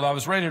thrilled. I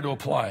was ready to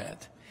apply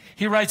it.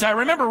 He writes, I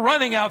remember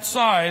running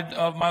outside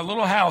of my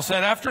little house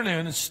that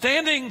afternoon and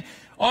standing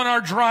on our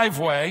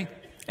driveway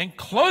and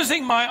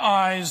closing my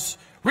eyes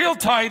real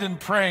tight and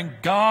praying,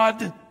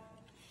 God,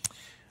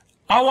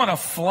 I want to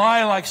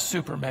fly like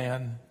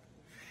Superman.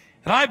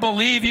 And I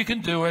believe you can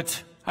do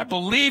it. I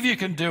believe you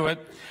can do it.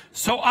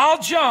 So I'll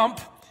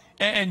jump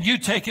and you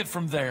take it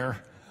from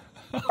there.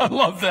 I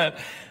love that.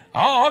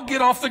 I'll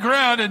get off the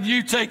ground and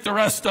you take the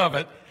rest of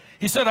it.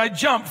 He said, I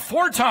jumped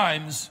 4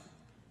 times.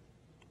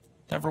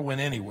 Never went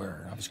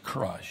anywhere. I was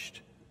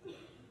crushed. I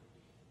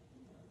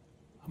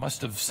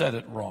must have said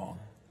it wrong.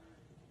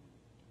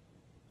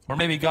 Or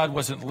maybe God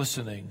wasn't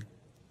listening.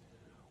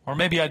 Or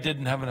maybe I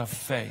didn't have enough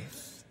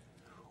faith.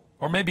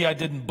 Or maybe I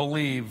didn't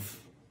believe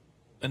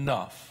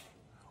enough.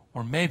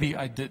 Or maybe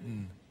I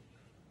didn't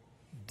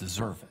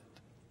deserve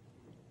it.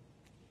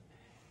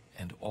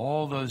 And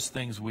all those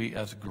things we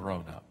as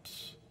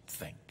grown-ups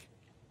think.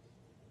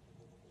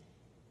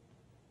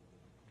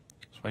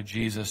 That's why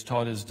Jesus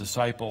taught his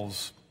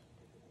disciples,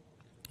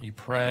 you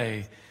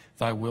pray,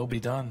 thy will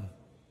be done.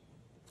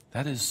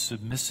 That is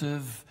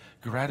submissive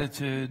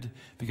gratitude,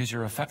 because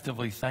you're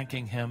effectively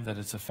thanking him that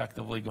it's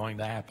effectively going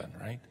to happen,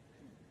 right?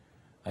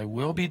 Thy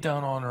will be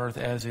done on earth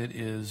as it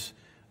is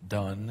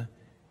done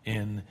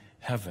in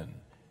heaven.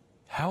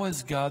 How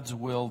is God's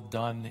will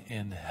done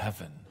in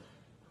heaven?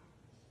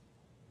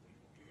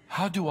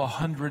 How do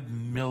 100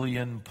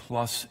 million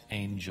plus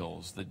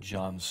angels that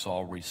John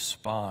saw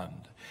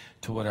respond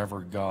to whatever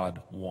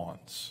God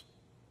wants?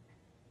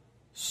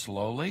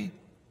 Slowly?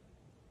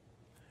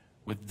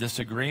 With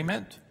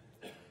disagreement?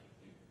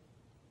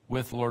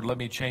 With, Lord, let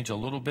me change a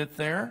little bit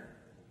there.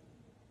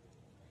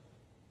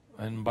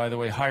 And by the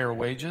way, higher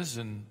wages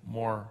and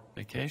more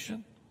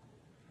vacation.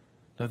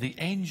 No, the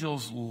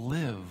angels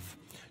live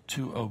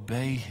to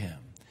obey him.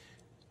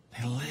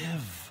 They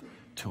live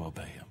to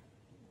obey him.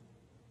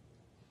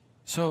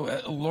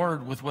 So,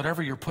 Lord, with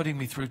whatever you're putting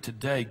me through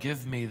today,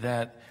 give me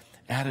that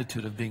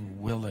attitude of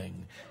being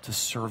willing to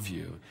serve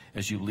you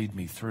as you lead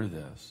me through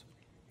this.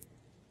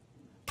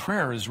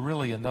 Prayer is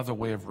really another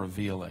way of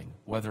revealing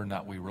whether or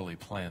not we really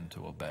plan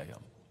to obey him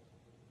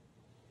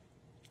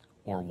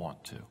or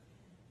want to.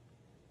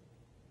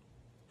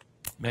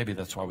 Maybe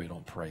that's why we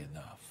don't pray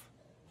enough.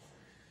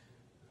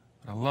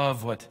 I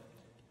love what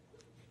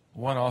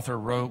one author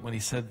wrote when he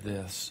said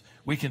this: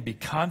 we can be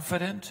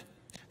confident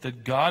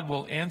that God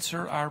will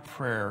answer our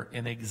prayer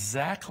in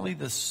exactly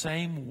the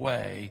same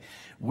way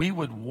we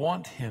would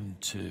want him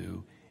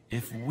to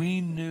if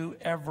we knew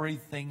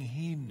everything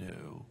he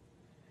knew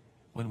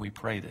when we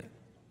prayed it.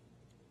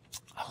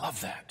 I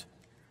love that.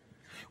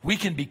 We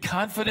can be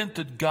confident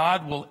that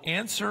God will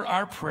answer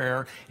our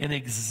prayer in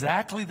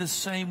exactly the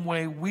same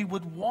way we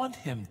would want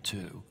him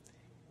to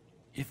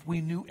if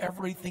we knew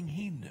everything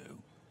he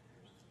knew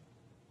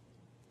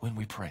when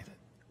we prayed it.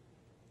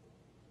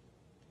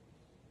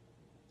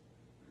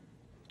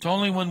 It's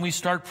only when we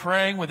start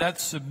praying with that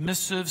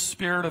submissive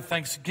spirit of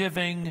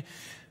thanksgiving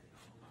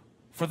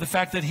for the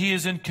fact that he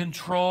is in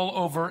control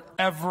over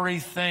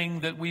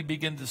everything that we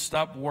begin to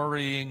stop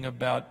worrying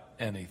about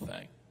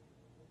anything.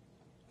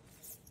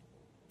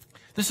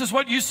 This is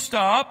what you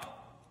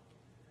stop,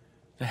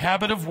 the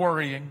habit of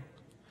worrying.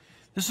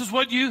 This is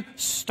what you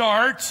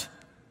start,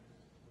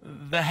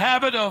 the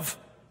habit of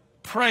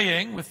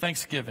praying with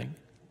thanksgiving.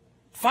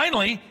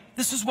 Finally,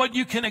 this is what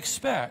you can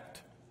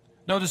expect.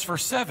 Notice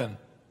verse 7.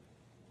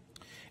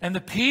 And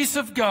the peace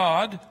of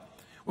God,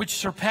 which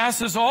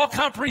surpasses all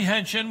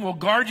comprehension, will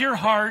guard your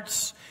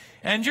hearts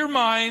and your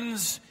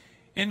minds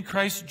in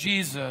Christ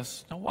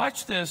Jesus. Now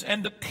watch this.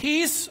 And the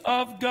peace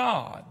of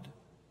God,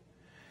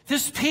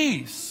 this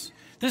peace,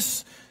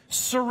 this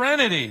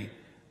serenity,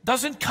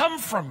 doesn't come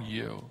from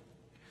you.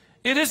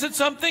 It isn't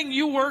something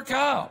you work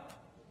up.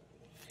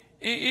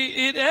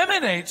 It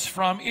emanates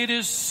from, it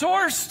is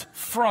sourced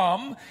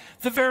from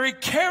the very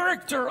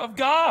character of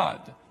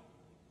God.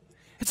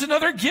 It's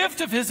another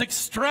gift of His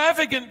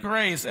extravagant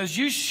grace as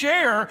you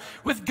share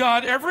with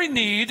God every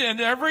need and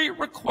every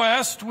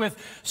request with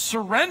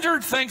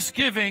surrendered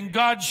thanksgiving.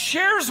 God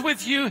shares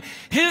with you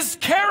His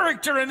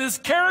character, and His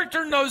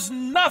character knows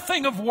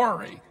nothing of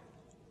worry.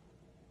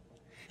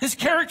 His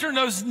character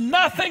knows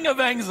nothing of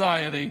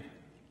anxiety.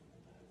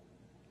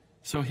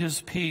 So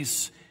His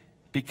peace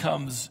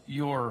becomes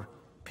your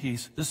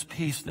peace. This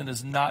peace then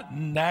is not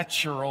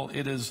natural,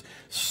 it is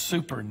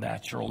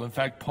supernatural. In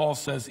fact, Paul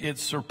says it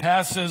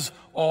surpasses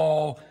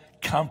all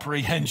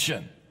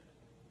comprehension.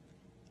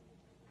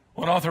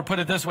 One author put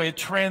it this way: it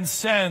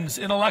transcends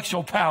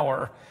intellectual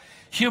power,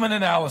 human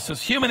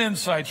analysis, human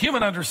insight,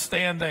 human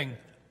understanding.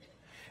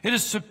 It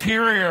is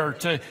superior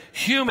to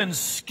human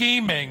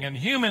scheming and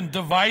human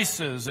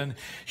devices and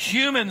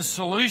human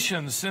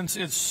solutions, since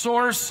its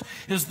source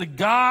is the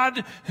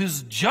God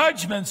whose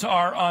judgments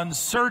are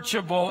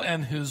unsearchable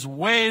and whose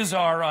ways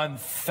are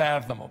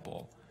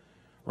unfathomable.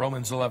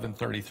 Romans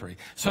 11:33.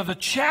 So the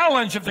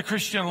challenge of the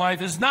Christian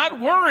life is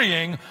not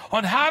worrying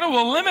on how to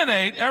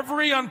eliminate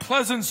every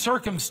unpleasant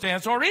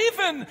circumstance or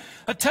even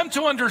attempt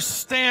to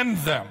understand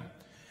them,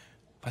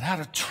 but how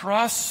to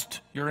trust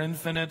your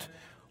infinite,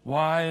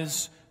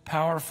 wise,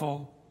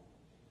 powerful,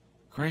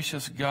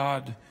 gracious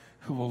God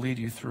who will lead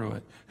you through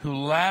it, who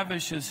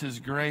lavishes His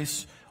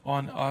grace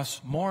on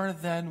us more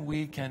than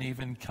we can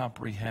even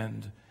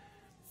comprehend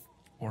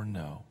or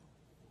know.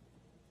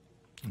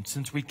 And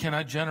since we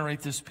cannot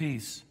generate this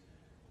peace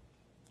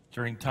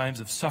during times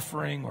of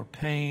suffering or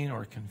pain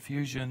or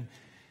confusion,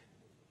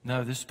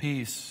 no, this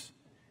peace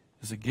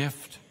is a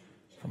gift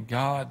from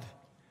God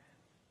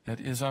that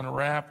is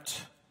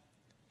unwrapped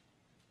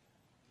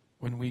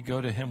when we go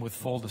to Him with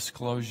full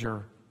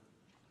disclosure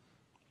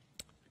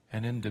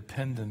and in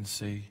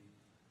dependency.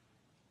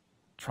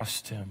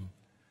 Trust Him,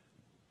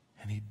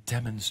 and He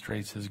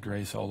demonstrates His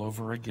grace all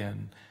over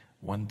again,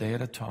 one day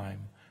at a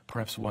time,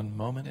 perhaps one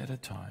moment at a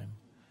time,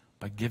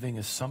 by giving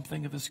us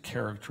something of His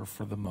character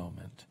for the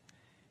moment,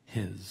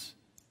 His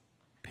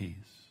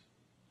peace.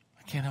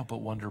 I can't help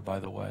but wonder, by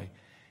the way,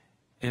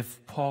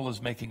 if Paul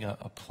is making a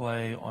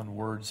play on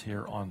words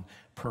here on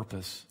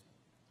purpose,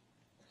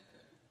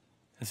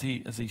 as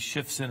he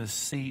shifts in his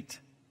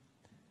seat,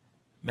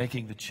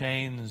 making the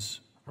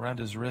chains around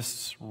his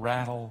wrists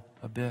rattle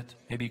a bit,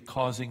 maybe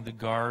causing the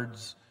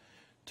guards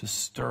to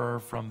stir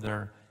from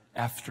their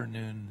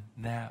afternoon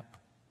nap.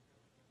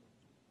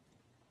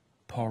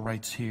 Paul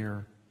writes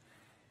here,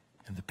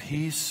 and the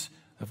peace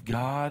of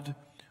God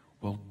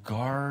will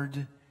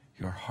guard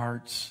your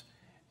hearts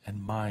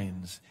and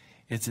minds.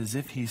 It's as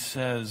if he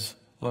says,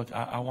 look,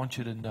 I want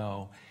you to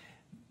know,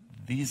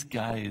 these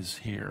guys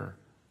here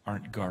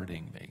aren't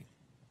guarding me.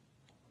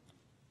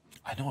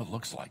 I know it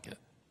looks like it,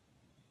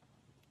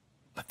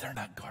 but they're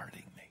not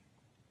guarding me.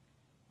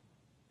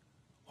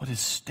 What is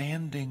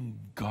standing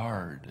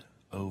guard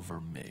over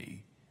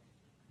me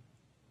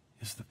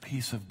is the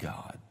peace of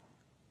God.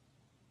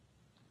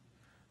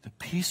 The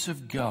peace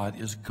of God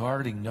is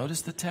guarding,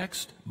 notice the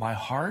text, my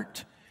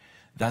heart,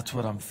 that's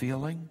what I'm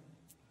feeling.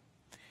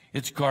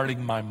 It's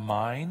guarding my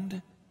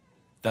mind,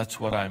 that's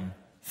what I'm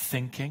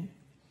thinking.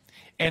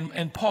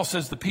 And Paul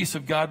says the peace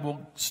of God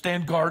will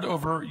stand guard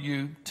over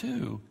you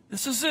too.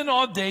 This is an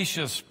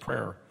audacious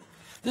prayer.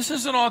 This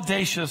is an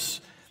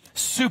audacious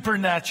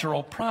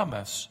supernatural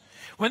promise.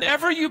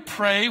 Whenever you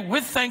pray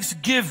with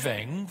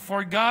thanksgiving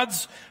for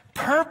God's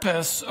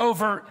purpose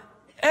over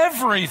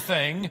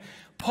everything,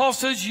 Paul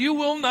says you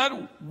will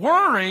not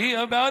worry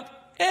about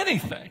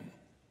anything.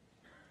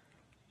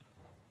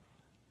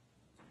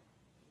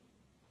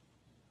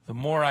 The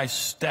more I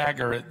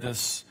stagger at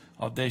this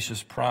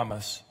audacious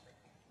promise,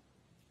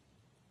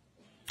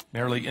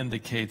 merely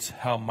indicates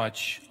how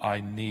much I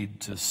need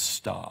to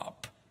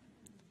stop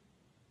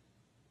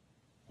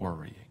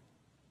worrying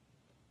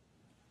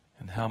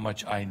and how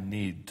much I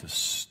need to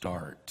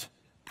start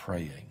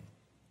praying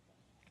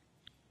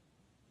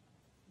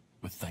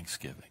with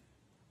thanksgiving.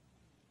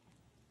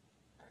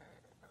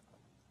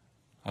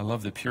 I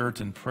love the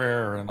Puritan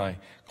prayer, and I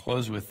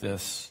close with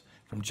this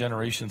from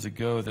generations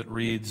ago that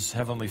reads,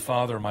 Heavenly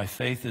Father, my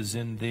faith is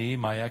in Thee,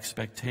 my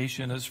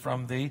expectation is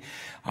from Thee.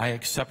 I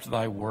accept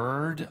Thy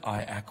word,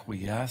 I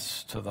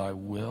acquiesce to Thy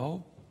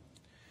will.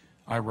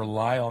 I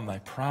rely on Thy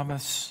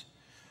promise.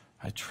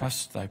 I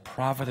trust Thy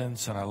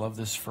providence, and I love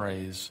this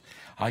phrase,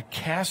 I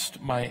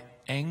cast my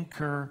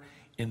anchor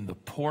in the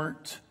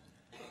port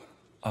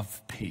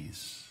of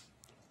peace,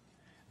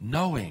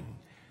 knowing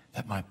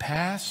that my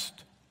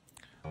past,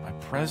 my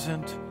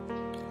present,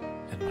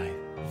 and my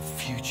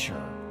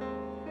future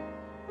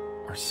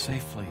are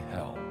safely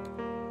held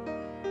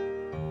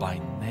by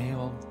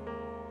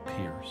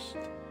nail-pierced